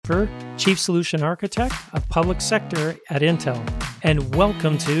Walker, Chief Solution Architect of Public Sector at Intel. And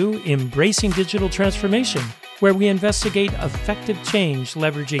welcome to Embracing Digital Transformation, where we investigate effective change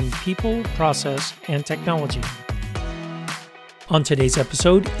leveraging people, process, and technology. On today's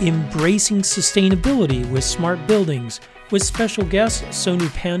episode, Embracing Sustainability with Smart Buildings, with special guest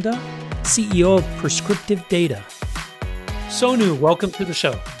Sonu Panda, CEO of Prescriptive Data. Sonu, welcome to the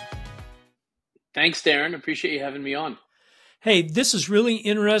show. Thanks, Darren. Appreciate you having me on. Hey, this is really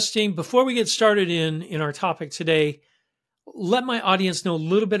interesting. Before we get started in our topic today, let my audience know a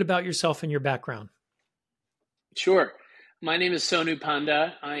little bit about yourself and your background. Sure. My name is Sonu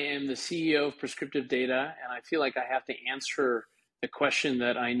Panda. I am the CEO of Prescriptive Data, and I feel like I have to answer the question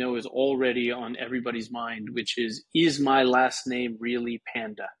that I know is already on everybody's mind, which is my last name really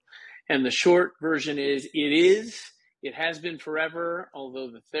Panda? And the short version is, it is. It has been forever, although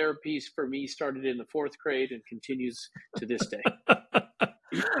the therapies for me started in the fourth grade and continues to this day.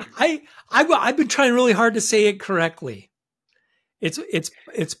 I've been trying really hard to say it correctly.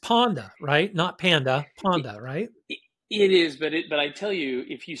 It's Panda, right? Not Panda, Panda, right? It is, but I tell you,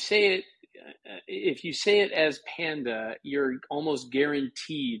 if you say it as Panda, you're almost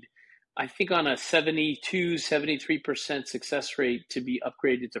guaranteed, I think, on a 73% success rate to be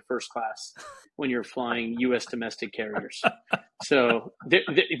upgraded to first class when you're flying U.S. domestic carriers. So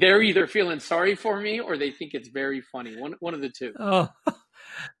they're either feeling sorry for me or they think it's very funny. One of the two. Oh,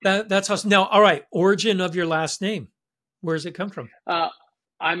 that's awesome. Now, all right, origin of your last name. Where does it come from?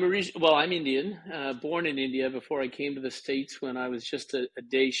 I'm Indian, born in India before I came to the States when I was just a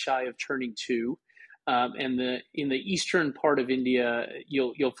day shy of turning 2. And in the eastern part of India,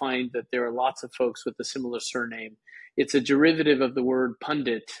 you'll find that there are lots of folks with a similar surname. It's a derivative of the word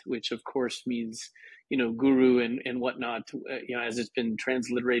pundit, which of course means, guru and whatnot, as it's been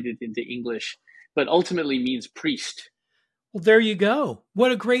transliterated into English, but ultimately means priest. Well, there you go.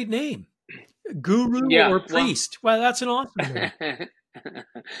 What a great name. Guru or priest. Well, that's an awesome name.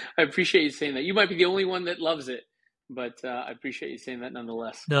 I appreciate you saying that. You might be the only one that loves it, but I appreciate you saying that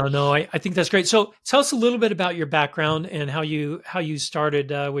nonetheless. No, I think that's great. So tell us a little bit about your background and how you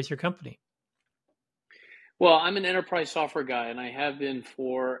started with your company. Well, I'm an enterprise software guy, and I have been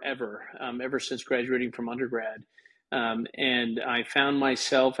forever, ever since graduating from undergrad. And I found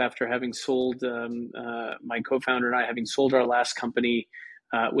myself, after having sold, my co-founder and I, having sold our last company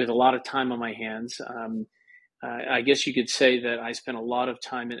with a lot of time on my hands. I guess you could say that I spent a lot of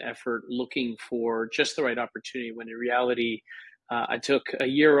time and effort looking for just the right opportunity, when in reality, I took a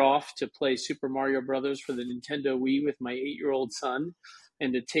year off to play Super Mario Brothers for the Nintendo Wii with my 8-year-old son,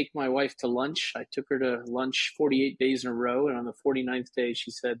 and to take my wife to lunch. I took her to lunch 48 days in a row, and on the 49th day,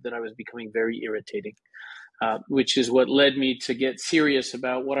 she said that I was becoming very irritating, which is what led me to get serious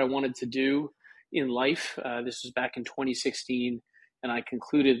about what I wanted to do in life. This was back in 2016. And I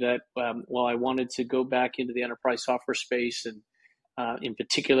concluded that while I wanted to go back into the enterprise software space, and in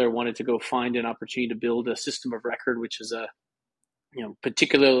particular wanted to go find an opportunity to build a system of record, which is a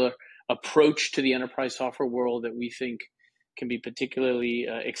particular approach to the enterprise software world that we think can be particularly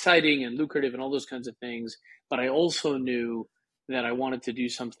exciting and lucrative and all those kinds of things. But I also knew that I wanted to do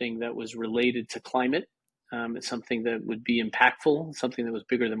something that was related to climate, something that would be impactful, something that was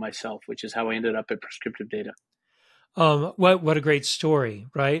bigger than myself, which is how I ended up at Prescriptive Data. What a great story,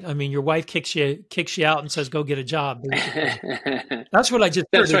 right? I mean, your wife kicks you out and says, "Go get a job." That's what I just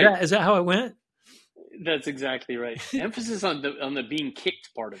heard. That's right. Is that how it went? That's exactly right. Emphasis on the being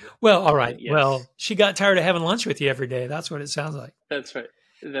kicked part of it. Well, all right. Yes. Well, she got tired of having lunch with you every day. That's what it sounds like. That's right.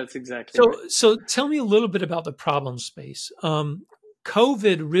 That's exactly right. So tell me a little bit about the problem space.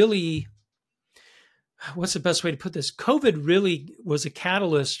 COVID really, what's the best way to put this? COVID really was a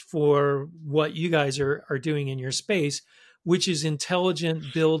catalyst for what you guys are doing in your space, which is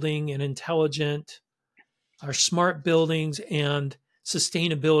intelligent building and smart buildings and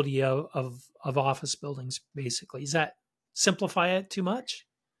sustainability of office buildings, basically. Does that simplify it too much?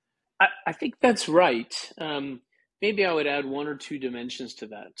 I think that's right. Maybe I would add one or two dimensions to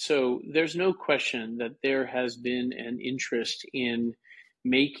that. So there's no question that there has been an interest in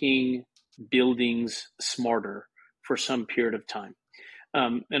making buildings smarter for some period of time.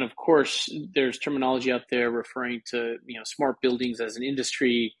 And of course, there's terminology out there referring to smart buildings as an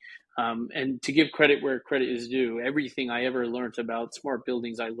industry. And to give credit where credit is due, everything I ever learned about smart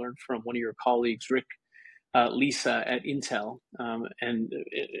buildings, I learned from one of your colleagues, Rick Lisa at Intel. And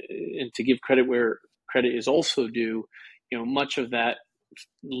to give credit where credit is also due, much of that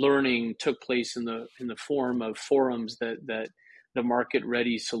learning took place in the form of forums that the market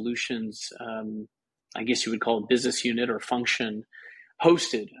ready solutions, I guess you would call it business unit or function,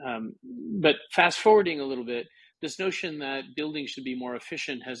 hosted. But fast forwarding a little bit, this notion that buildings should be more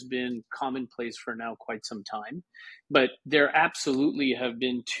efficient has been commonplace for now quite some time. But there absolutely have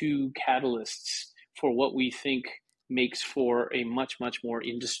been two catalysts for what we think makes for a much, much more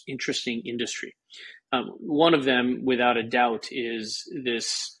interesting industry. One of them, without a doubt, is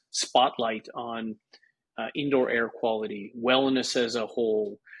this spotlight on indoor air quality, wellness as a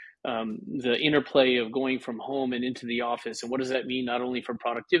whole, the interplay of going from home and into the office. And what does that mean, not only for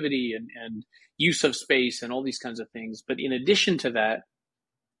productivity and use of space and all these kinds of things, but in addition to that,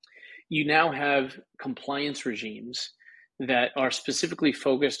 you now have compliance regimes that are specifically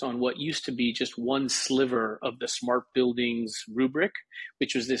focused on what used to be just one sliver of the smart buildings rubric,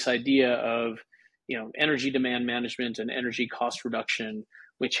 which was this idea of energy demand management and energy cost reduction,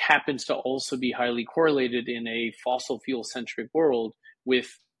 which happens to also be highly correlated in a fossil fuel centric world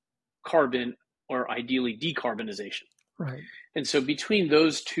with carbon, or ideally decarbonization. Right. And so between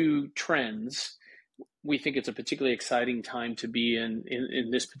those two trends, we think it's a particularly exciting time to be in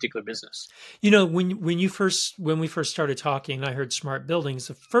this particular business. When we first started talking, I heard smart buildings.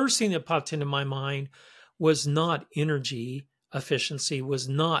 The first thing that popped into my mind was not energy efficiency, was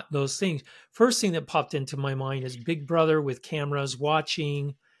not those things. First thing that popped into my mind is Big Brother with cameras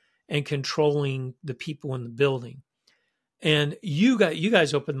watching and controlling the people in the building. And you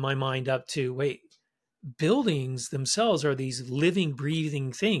guys opened my mind up to, wait, buildings themselves are these living,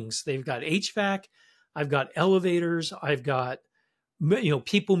 breathing things. They've got HVAC, I've got elevators, I've got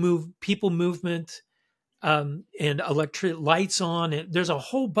people movement, and electric lights on. And there's a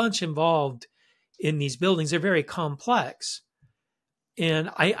whole bunch involved in these buildings. They're very complex, and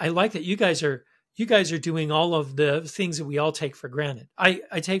I like that you guys are doing all of the things that we all take for granted. I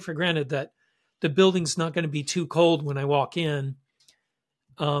take for granted that the building's not going to be too cold when I walk in,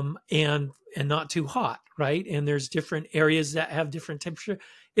 and not too hot, right? And there's different areas that have different temperature.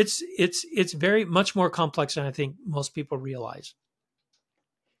 It's very much more complex than I think most people realize.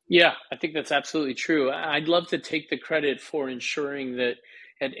 Yeah, I think that's absolutely true. I'd love to take the credit for ensuring that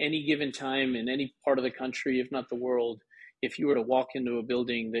at any given time in any part of the country, if not the world, if you were to walk into a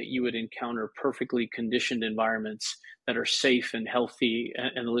building, that you would encounter perfectly conditioned environments that are safe and healthy,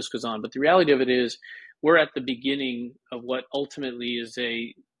 and the list goes on. But the reality of it is, we're at the beginning of what ultimately is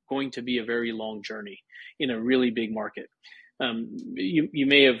going to be a very long journey in a really big market. You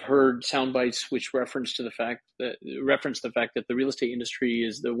may have heard sound bites which reference the fact that the real estate industry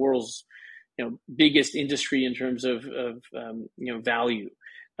is the world's biggest industry in terms of value.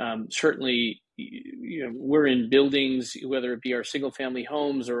 Certainly, we're in buildings, whether it be our single family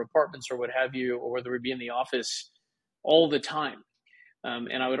homes or apartments or what have you, or whether it be in the office, all the time.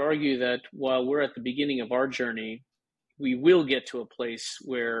 And I would argue that while we're at the beginning of our journey, we will get to a place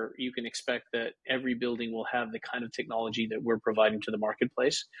where you can expect that every building will have the kind of technology that we're providing to the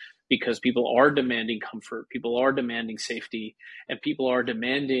marketplace, because people are demanding comfort, people are demanding safety, and people are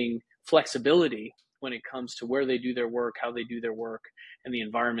demanding flexibility when it comes to where they do their work, how they do their work, and the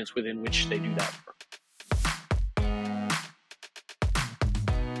environments within which they do that work.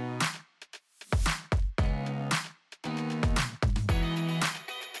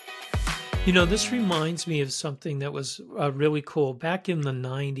 This reminds me of something that was really cool back in the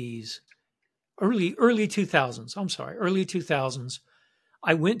 90s, early 2000s. I'm sorry, early 2000s.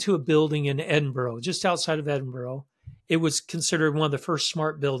 I went to a building in Edinburgh, just outside of Edinburgh. It was considered one of the first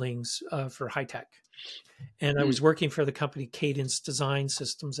smart buildings for high tech. And I was working for the company Cadence Design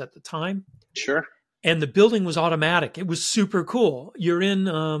Systems at the time. Sure. And the building was automatic. It was super cool. You're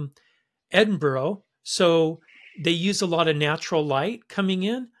in Edinburgh, so they use a lot of natural light coming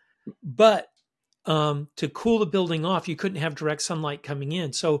in. But to cool the building off, you couldn't have direct sunlight coming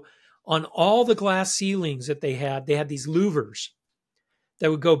in. So on all the glass ceilings that they had these louvers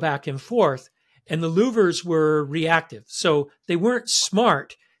that would go back and forth. And the louvers were reactive. So they weren't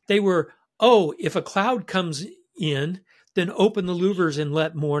smart. They were, if a cloud comes in, then open the louvers and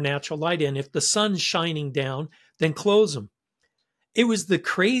let more natural light in. If the sun's shining down, then close them. It was the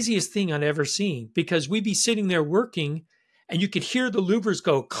craziest thing I'd ever seen, because we'd be sitting there working and you could hear the louvers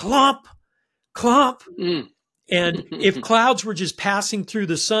go clomp, clomp. And if clouds were just passing through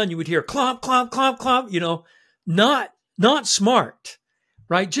the sun, you would hear clomp, clomp, clomp, clomp, not smart,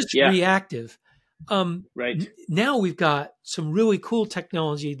 right? Just reactive. Right. Now we've got some really cool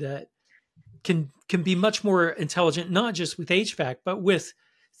technology that can be much more intelligent, not just with HVAC, but with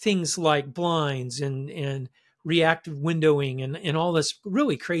things like blinds and reactive windowing and all this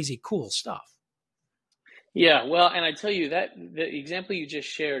really crazy cool stuff. Yeah, well, and I tell you that the example you just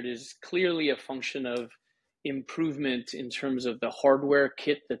shared is clearly a function of improvement in terms of the hardware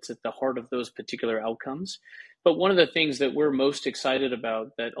kit that's at the heart of those particular outcomes. But one of the things that we're most excited about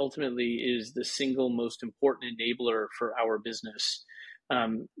that ultimately is the single most important enabler for our business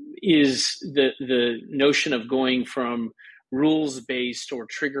um, is the notion of going from rules-based or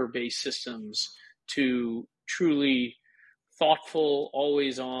trigger-based systems to truly thoughtful,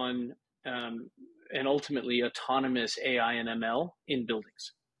 always on, and ultimately autonomous AI and ML in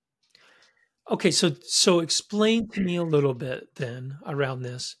buildings. Okay, so explain to me a little bit then around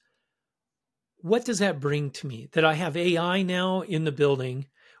this. What does that bring to me? That I have AI now in the building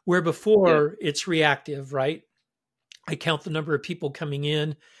where Yep. before it's reactive, right? I count the number of people coming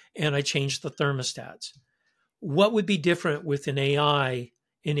in and I change the thermostats. What would be different with an AI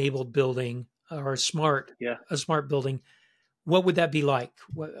enabled building or Yeah. a smart building? What would that be like?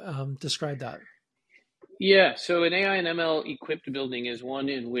 Describe that. Yeah. So an AI and ML equipped building is one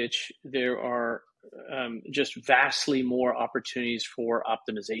in which there are just vastly more opportunities for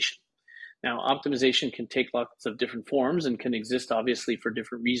optimization. Now, optimization can take lots of different forms and can exist obviously for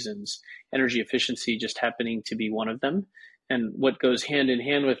different reasons. Energy efficiency just happening to be one of them. And what goes hand in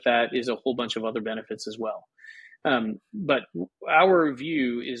hand with that is a whole bunch of other benefits as well. But our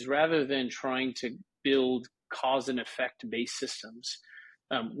view is rather than trying to build cause and effect based systems,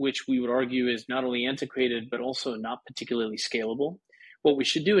 which we would argue is not only antiquated, but also not particularly scalable, what we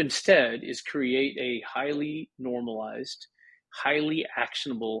should do instead is create a highly normalized, highly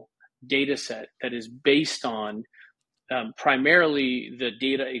actionable data set that is based on primarily the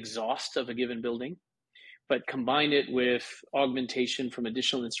data exhaust of a given building, but combine it with augmentation from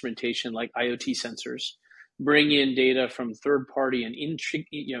additional instrumentation like IoT sensors, bring in data from third party and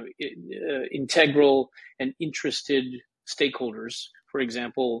integral and interested stakeholders, for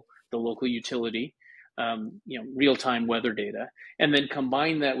example, the local utility, real time weather data, and then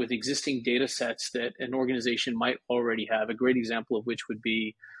combine that with existing data sets that an organization might already have. A great example of which would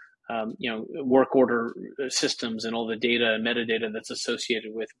be work order systems and all the data and metadata that's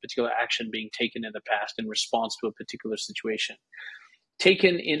associated with a particular action being taken in the past in response to a particular situation.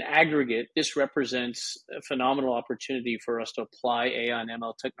 Taken in aggregate, this represents a phenomenal opportunity for us to apply AI and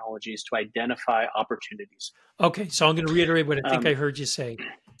ML technologies to identify opportunities. Okay, so I'm going to reiterate what I think I Um, heard you say.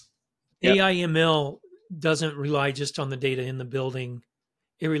 yep, AI ML doesn't rely just on the data in the building.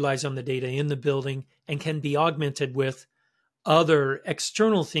 It relies on the data in the building and can be augmented with other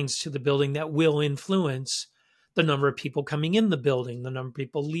external things to the building that will influence the number of people coming in the building, the number of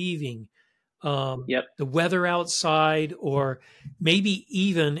people leaving, yep, the weather outside, or maybe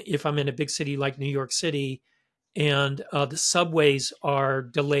even if I'm in a big city like New York City and the subways are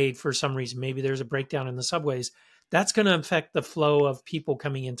delayed for some reason, maybe there's a breakdown in the subways, that's going to affect the flow of people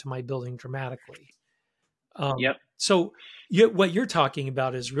coming into my building dramatically. yep. So what you're talking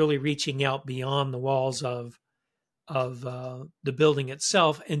about is really reaching out beyond the walls of the building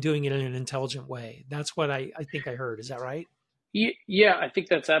itself and doing it in an intelligent way. That's what I think I heard. Is that right? Yeah, I think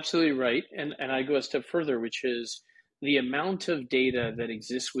that's absolutely right. And I go a step further, which is the amount of data that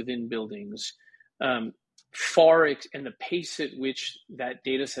exists within buildings um, and the pace at which that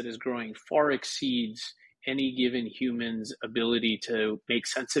data set is growing far exceeds any given human's ability to make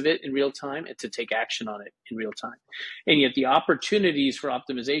sense of it in real time and to take action on it in real time. And yet the opportunities for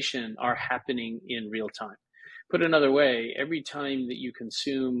optimization are happening in real time. Put another way, every time that you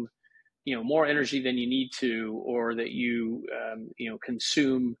consume more energy than you need to, or that you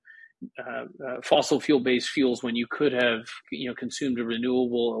consume fossil fuel based fuels when you could have consumed a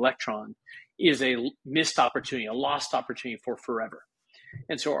renewable electron, is a missed opportunity, a lost opportunity for forever.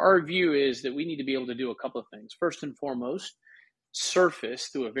 And so our view is that we need to be able to do a couple of things. First and foremost, surface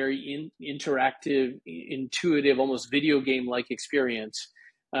through a very interactive, intuitive, almost video game like experience,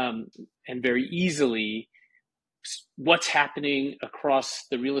 and very easily what's happening across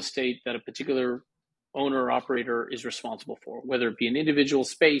the real estate that a particular owner or operator is responsible for, whether it be an individual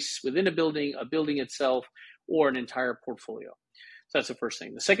space within a building itself, or an entire portfolio. So that's the first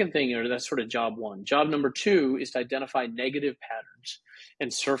thing. The second thing, or that's sort of job one. Job number two is to identify negative patterns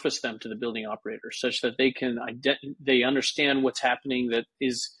and surface them to the building operator such that they understand what's happening that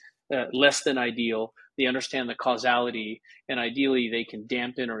is less than ideal. They understand the causality, and ideally they can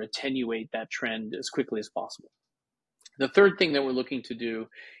dampen or attenuate that trend as quickly as possible. The third thing that we're looking to do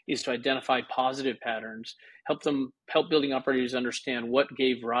is to identify positive patterns, help building operators understand what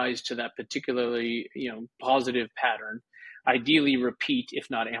gave rise to that particularly positive pattern, ideally repeat if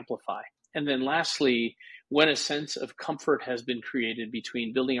not amplify. And then lastly, when a sense of comfort has been created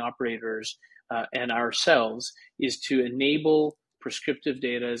between building operators and ourselves, is to enable prescriptive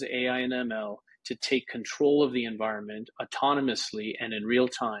data as AI and ML to take control of the environment autonomously and in real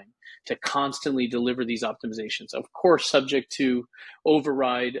time to constantly deliver these optimizations. Of course, subject to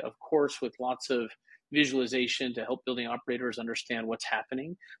override, of course, with lots of visualization to help building operators understand what's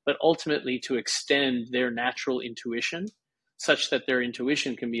happening, but ultimately to extend their natural intuition such that their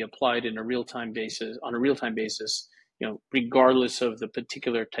intuition can be applied in a real-time basis, regardless of the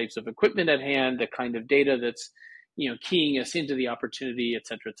particular types of equipment at hand, the kind of data that's, keying us into the opportunity, et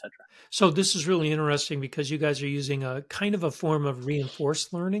cetera, et cetera. So this is really interesting because you guys are using a kind of a form of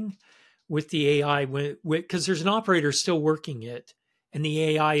reinforced learning with the AI, because there's an operator still working it, and the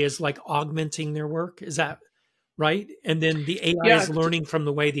AI is like augmenting their work. Is that right? And then the AI Yeah, is learning from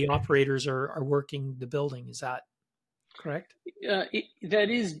the way the operators are working the building. Is that correct? that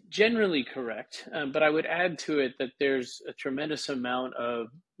is generally correct, but I would add to it that there's a tremendous amount of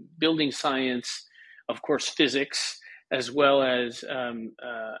building science, of course, physics, as well as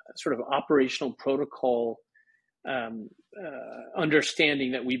sort of operational protocol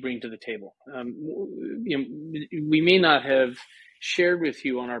understanding that we bring to the table. We may not have shared with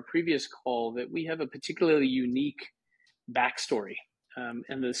you on our previous call that we have a particularly unique backstory.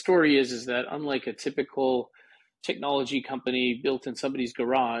 And the story is that unlike a typical technology company built in somebody's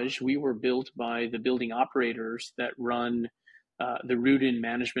garage, we were built by the building operators that run the Rudin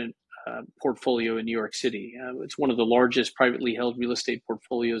management portfolio in New York City. It's one of the largest privately held real estate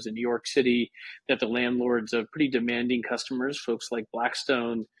portfolios in New York City that the landlords of pretty demanding customers, folks like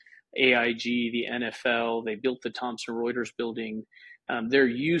Blackstone, AIG, the NFL, they built the Thomson Reuters building. They're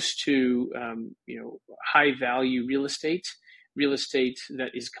used to high value real estate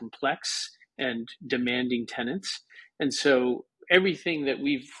that is complex and demanding tenants. And so everything that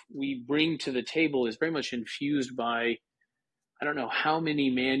we bring to the table is very much infused by, I don't know how many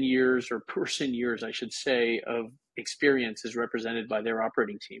man years or person years, I should say, of experience is represented by their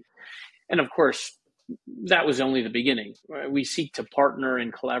operating team. And of course, that was only the beginning. We seek to partner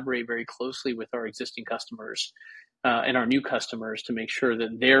and collaborate very closely with our existing customers and our new customers to make sure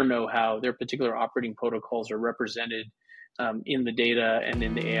that their know-how, their particular operating protocols are represented in the data and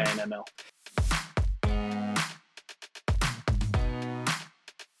in the AI and ML.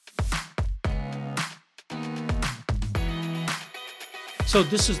 So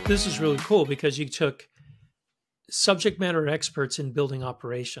this is really cool because you took subject matter experts in building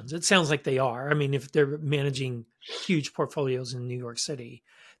operations. It sounds like they are. I mean, if they're managing huge portfolios in New York City,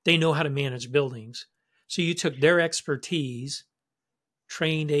 they know how to manage buildings. So you took their expertise,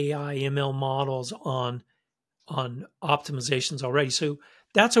 trained AI ML models on optimizations already. So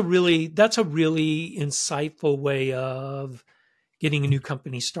that's a really insightful way of getting a new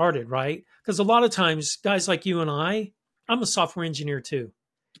company started, right? Because a lot of times guys like you and I'm a software engineer too,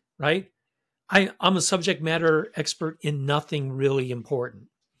 right? I'm a subject matter expert in nothing really important,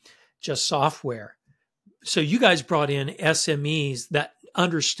 just software. So you guys brought in SMEs that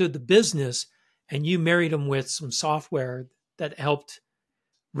understood the business, and you married them with some software that helped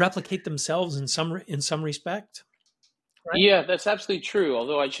replicate themselves in some respect. Right? Yeah, that's absolutely true.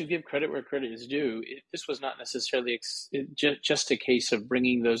 Although I should give credit where credit is due, this was not necessarily just a case of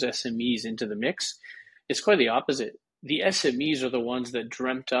bringing those SMEs into the mix. It's quite the opposite. The SMEs are the ones that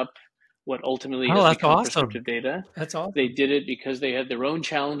dreamt up what ultimately has become awesome. prescriptive data. That's awesome. They did it because they had their own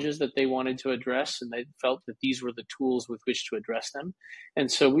challenges that they wanted to address, and they felt that these were the tools with which to address them.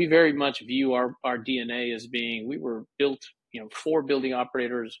 And so we very much view our DNA as being, we were built for building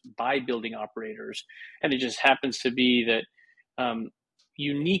operators by building operators. And it just happens to be that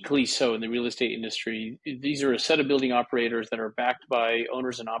uniquely so in the real estate industry, these are a set of building operators that are backed by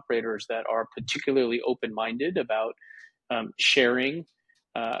owners and operators that are particularly open-minded about sharing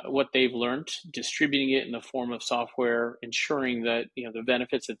what they've learned, distributing it in the form of software, ensuring that the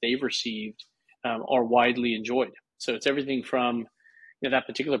benefits that they've received are widely enjoyed. So it's everything from that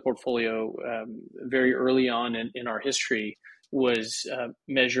particular portfolio very early on in our history was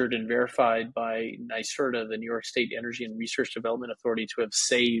measured and verified by NYSERDA, the New York State Energy and Research Development Authority, to have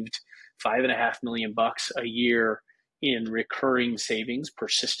saved $5.5 million a year in recurring savings,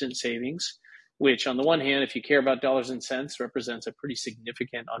 persistent savings, which on the one hand, if you care about dollars and cents, represents a pretty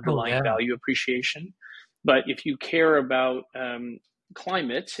significant underlying value appreciation. But if you care about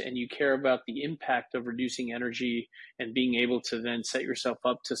climate and you care about the impact of reducing energy and being able to then set yourself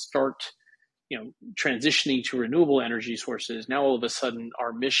up to start transitioning to renewable energy sources, now all of a sudden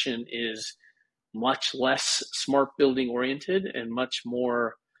our mission is much less smart building oriented and much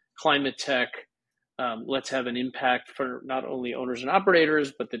more climate tech. Let's have an impact for not only owners and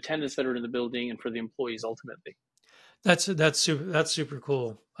operators, but the tenants that are in the building and for the employees ultimately. That's super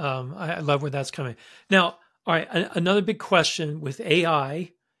cool. I love where that's coming. Now, all right, another big question with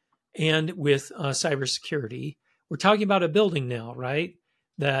AI and with cybersecurity. We're talking about a building now, right?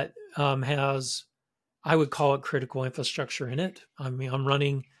 That has, I would call it critical infrastructure in it. I mean, I'm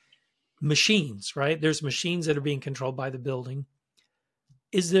running machines, right? There's machines that are being controlled by the building.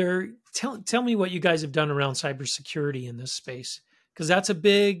 Is there, tell me what you guys have done around cybersecurity in this space, because that's a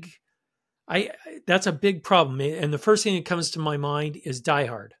big, that's a big problem. And the first thing that comes to my mind is Die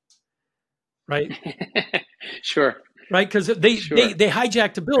Hard, right? Sure, Right, because they sure.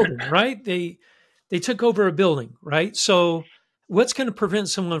 hijacked a building, right? They took over a building, right? So what's going to prevent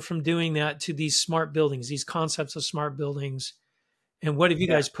someone from doing that to these smart buildings, these concepts of smart buildings? And what have you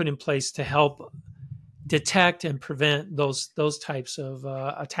Yeah. guys put in place to help detect and prevent those types of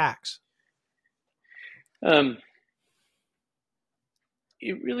attacks? Um,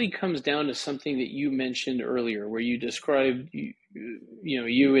 it really comes down to something that you mentioned earlier, where you described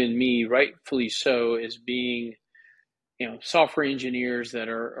you and me, rightfully so, as being software engineers that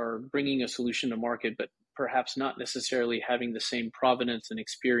are bringing a solution to market, but perhaps not necessarily having the same provenance and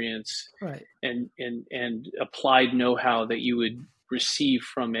experience Right. and applied know-how that you would receive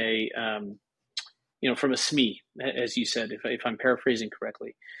from a from a SME, as you said, if I'm paraphrasing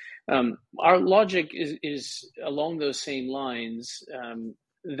correctly. Our logic is along those same lines,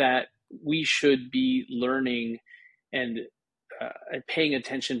 that we should be learning and paying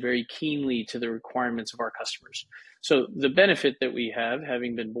attention very keenly to the requirements of our customers. So the benefit that we have,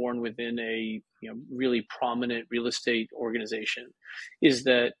 having been born within a really prominent real estate organization, is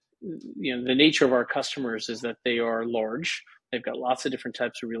that the nature of our customers is that they are large. They've got lots of different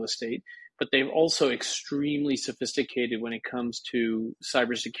types of real estate, but they're also extremely sophisticated when it comes to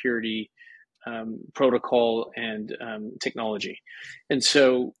cybersecurity, protocol, and technology. And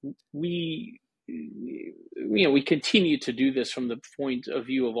so we continue to do this from the point of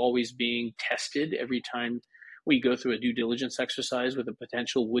view of always being tested every time we go through a due diligence exercise with a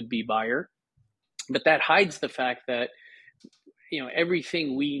potential would-be buyer. But that hides the fact that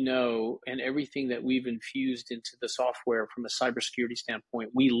everything we know and everything that we've infused into the software from a cybersecurity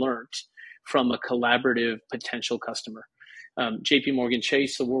standpoint, we learned from a collaborative potential customer. JP Morgan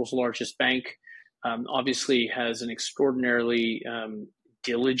Chase, the world's largest bank, obviously has an extraordinarily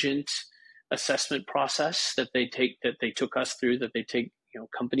diligent assessment process that they took us through, that they take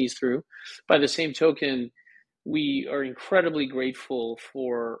companies through. By the same token, we are incredibly grateful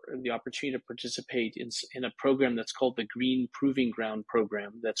for the opportunity to participate in a program that's called the Green Proving Ground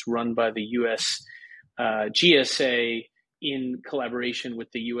program, that's run by the U.S. GSA in collaboration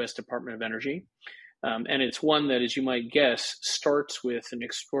with the U.S. Department of Energy. And it's one that, as you might guess, starts with an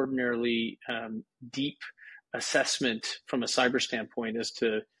extraordinarily deep assessment from a cyber standpoint as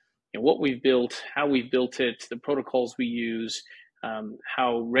to what we've built, how we've built it, the protocols we use,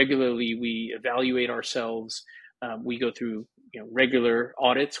 how regularly we evaluate ourselves. We go through regular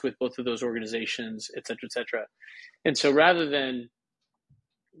audits with both of those organizations, et cetera, et cetera. And so rather than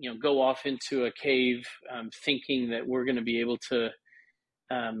go off into a cave thinking that we're going to be able to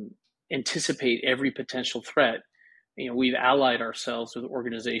anticipate every potential threat, we've allied ourselves with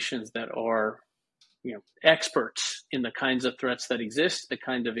organizations that are experts in the kinds of threats that exist, the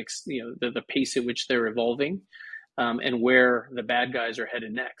kind of the pace at which they're evolving, and where the bad guys are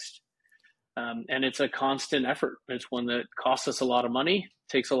headed next. And it's a constant effort. It's one that costs us a lot of money,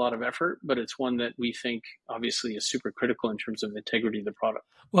 takes a lot of effort, but it's one that we think obviously is super critical in terms of the integrity of the product.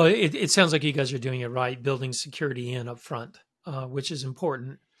 Well, it sounds like you guys are doing it right, building security in up front, which is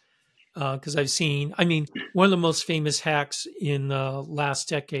important. Because I've seen, one of the most famous hacks in the last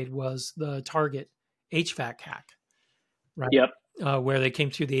decade was the Target HVAC hack, right? Yep. Where they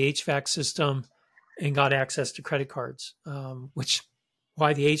came through the HVAC system and got access to credit cards, which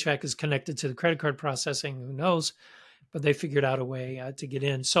why the HVAC is connected to the credit card processing, who knows? But they figured out a way to get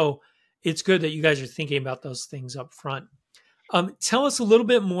in. So it's good that you guys are thinking about those things up front. Tell us a little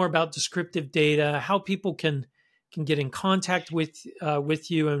bit more about descriptive data, how people can get in contact with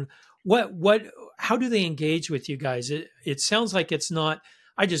you, and how do they engage with you guys? It sounds like it's not,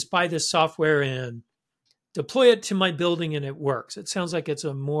 I just buy this software and deploy it to my building and it works. It sounds like it's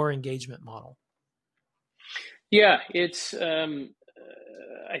a more engagement model. Yeah, it's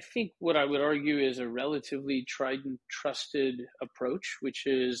I think what I would argue is a relatively tried and trusted approach, which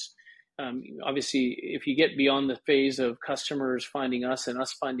is obviously if you get beyond the phase of customers finding us and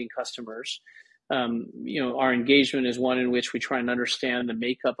us finding customers, our engagement is one in which we try and understand the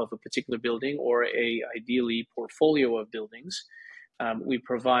makeup of a particular building or ideally portfolio of buildings. We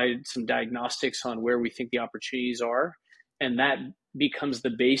provide some diagnostics on where we think the opportunities are, and that becomes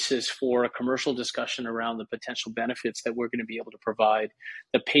the basis for a commercial discussion around the potential benefits that we're going to be able to provide,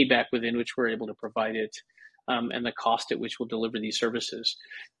 the payback within which we're able to provide it, and the cost at which we'll deliver these services.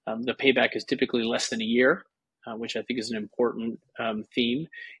 The payback is typically less than a year. which I think is an important theme.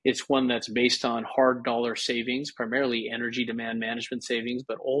 It's one that's based on hard dollar savings, primarily energy demand management savings,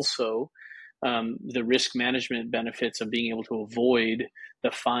 but also the risk management benefits of being able to avoid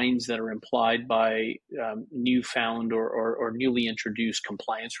the fines that are implied by newfound or newly introduced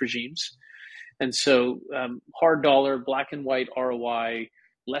compliance regimes. And so hard dollar, black and white ROI,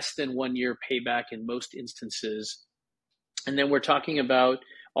 less than 1 year payback in most instances. And then we're talking about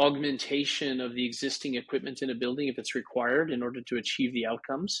augmentation of the existing equipment in a building if it's required in order to achieve the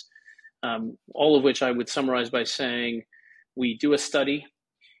outcomes. All of which I would summarize by saying we do a study,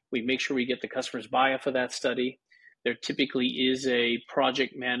 we make sure we get the customer's buy-off of that study. There typically is a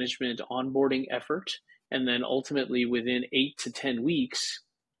project management onboarding effort, and then ultimately within 8 to 10 weeks,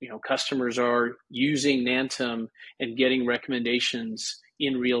 customers are using Nantum and getting recommendations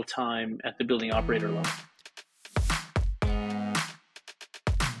in real time at the building operator level.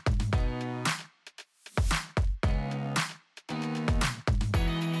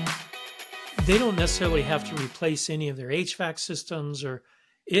 They don't necessarily have to replace any of their HVAC systems, or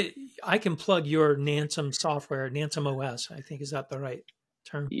I can plug your Nantum software, Nantum OS, I think, is that the right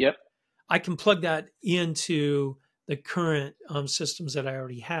term? Yep. I can plug that into the current systems that I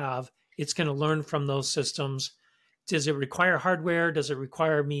already have. It's going to learn from those systems. Does it require hardware? Does it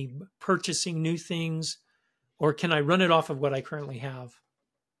require me purchasing new things? Or can I run it off of what I currently have?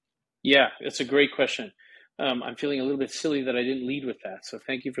 Yeah, it's a great question. I'm feeling a little bit silly that I didn't lead with that, so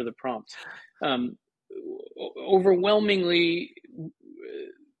thank you for the prompt. Overwhelmingly,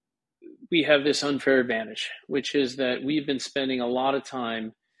 we have this unfair advantage, which is that we've been spending a lot of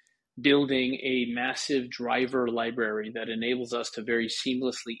time building a massive driver library that enables us to very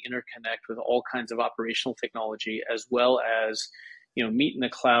seamlessly interconnect with all kinds of operational technology, as well as meet in the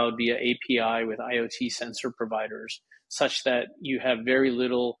cloud via API with IoT sensor providers, such that you have very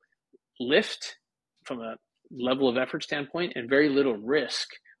little lift from a level of effort standpoint and very little risk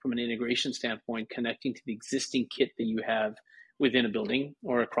from an integration standpoint connecting to the existing kit that you have within a building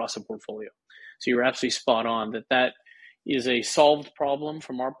or across a portfolio. So you're absolutely spot on that is a solved problem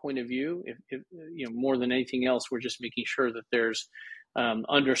from our point of view. If more than anything else, we're just making sure that there's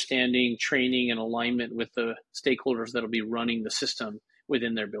understanding, training, and alignment with the stakeholders that'll be running the system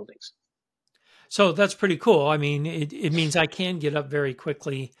within their buildings. So that's pretty cool. I mean, it means I can get up very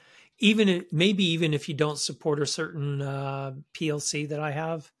quickly, maybe even if you don't support a certain PLC that I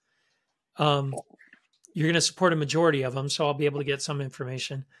have. You're going to support a majority of them, so I'll be able to get some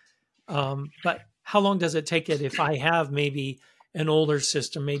information. But how long does it take it if I have maybe an older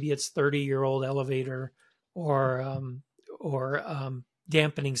system, maybe it's 30-year-old elevator or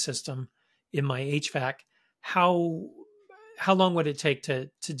dampening system in my HVAC? How long would it take to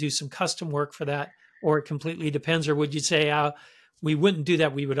do some custom work for that? Or it completely depends? Or would you say we wouldn't do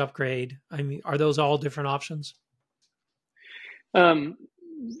that, we would upgrade? I mean, are those all different options?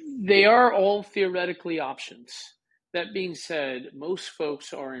 They are all theoretically options. That being said, most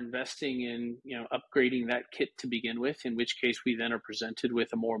folks are investing in upgrading that kit to begin with, in which case we then are presented with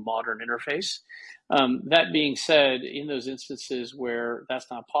a more modern interface. That being said, in those instances where that's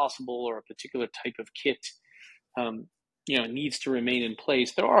not possible or a particular type of kit needs to remain in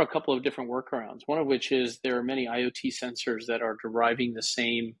place, there are a couple of different workarounds. One of which is there are many IoT sensors that are deriving the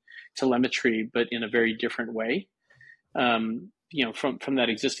same telemetry, but in a very different way. From that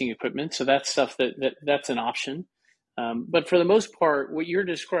existing equipment. So that's stuff that's an option. But for the most part, what you're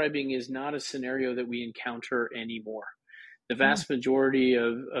describing is not a scenario that we encounter anymore. The vast majority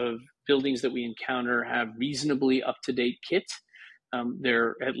of buildings that we encounter have reasonably up-to-date kit.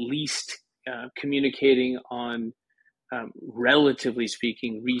 They're at least communicating on, relatively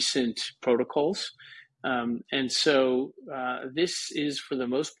speaking, recent protocols. And so this is, for the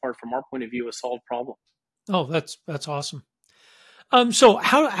most part, from our point of view, a solved problem. Oh, that's awesome. So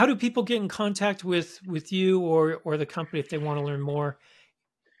how do people get in contact with you or the company if they want to learn more?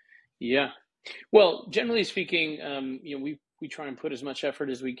 Yeah. Well, generally speaking, we try and put as much effort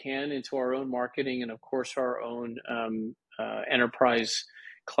as we can into our own marketing and, of course, our own enterprise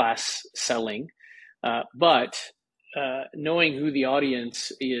class selling. But knowing who the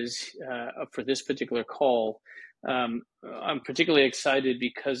audience is for this particular call, I'm particularly excited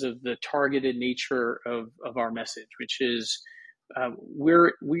because of the targeted nature of our message, which is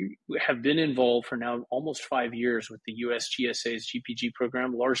we have been involved for now almost 5 years with the US GSA's GPG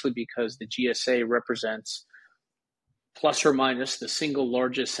program, largely because the GSA represents plus or minus the single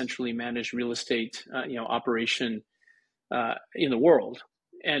largest centrally managed real estate operation in the world.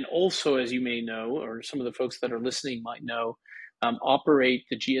 And also, as you may know, or some of the folks that are listening might know, operate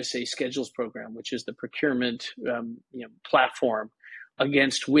the GSA Schedules program, which is the procurement platform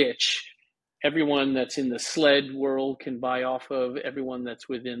against which everyone that's in the SLED world can buy off of, everyone that's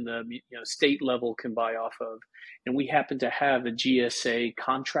within the state level can buy off of. And we happen to have a GSA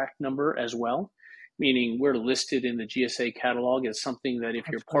contract number as well, meaning we're listed in the GSA catalog as something that if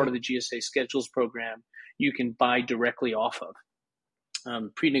you're part of the GSA schedules program, you can buy directly off of.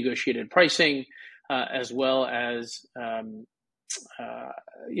 Pre-negotiated pricing, as well as a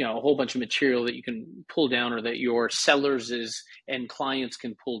whole bunch of material that you can pull down or that your sellers and clients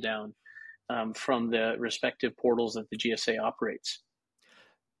can pull down from the respective portals that the GSA operates.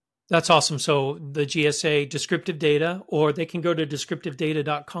 That's awesome. So the GSA descriptive data, or they can go to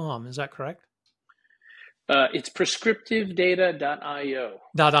descriptivedata.com. Is that correct? It's prescriptivedata.io.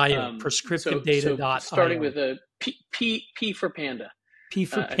 Prescriptivedata.io. So starting with a P for Panda. P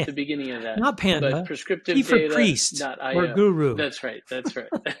for Panda. At the beginning of that. Not Panda. But prescriptive P for data. priest or guru. That's right.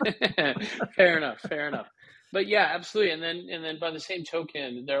 Fair enough. But yeah, absolutely. And then by the same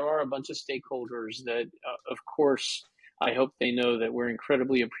token, there are a bunch of stakeholders that, of course, I hope they know that we're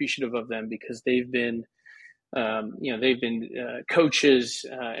incredibly appreciative of them, because they've been coaches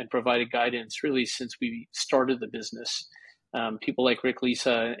and provided guidance really since we started the business. People like Rick,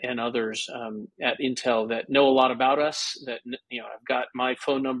 Lisa, and others at Intel that know a lot about us, that I've got my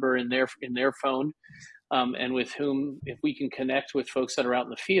phone number in their phone, and with whom, if we can connect with folks that are out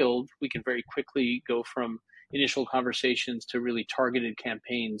in the field, we can very quickly go from initial conversations to really targeted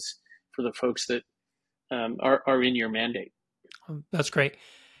campaigns for the folks that are in your mandate. That's great.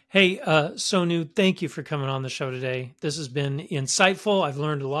 Hey, Sonu, thank you for coming on the show today. This has been insightful. I've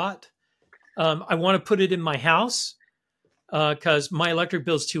learned a lot. I want to put it in my house because my electric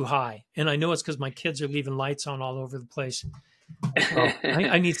bill's too high. And I know it's because my kids are leaving lights on all over the place.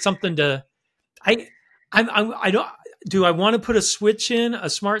 I need something to, I don't, do I want to put a switch in, a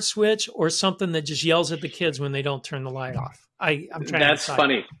smart switch, or something that just yells at the kids when they don't turn the light off? I'm trying That's to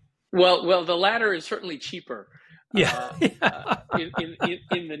funny. Well, the latter is certainly cheaper. Yeah.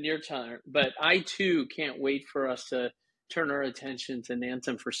 In the near term, but I too can't wait for us to turn our attention to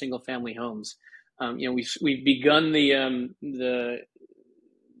Nantum for single family homes. We've begun we've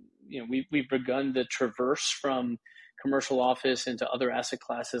begun the traverse from commercial office into other asset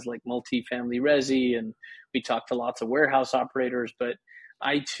classes like multifamily resi, and we talked to lots of warehouse operators. But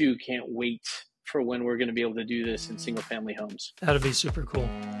I too can't wait for when we're going to be able to do this in single family homes. That'll be super cool.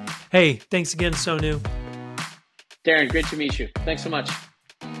 Hey, thanks again, Sonu. Darren, great to meet you. Thanks so much.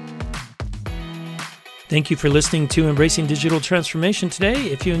 Thank you for listening to Embracing Digital Transformation today.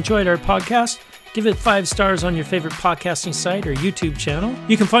 If you enjoyed our podcast, give it 5 stars on your favorite podcasting site or YouTube channel.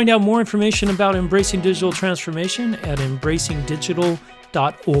 You can find out more information about Embracing Digital Transformation at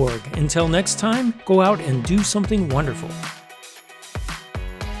embracingdigital.org. Until next time, go out and do something wonderful.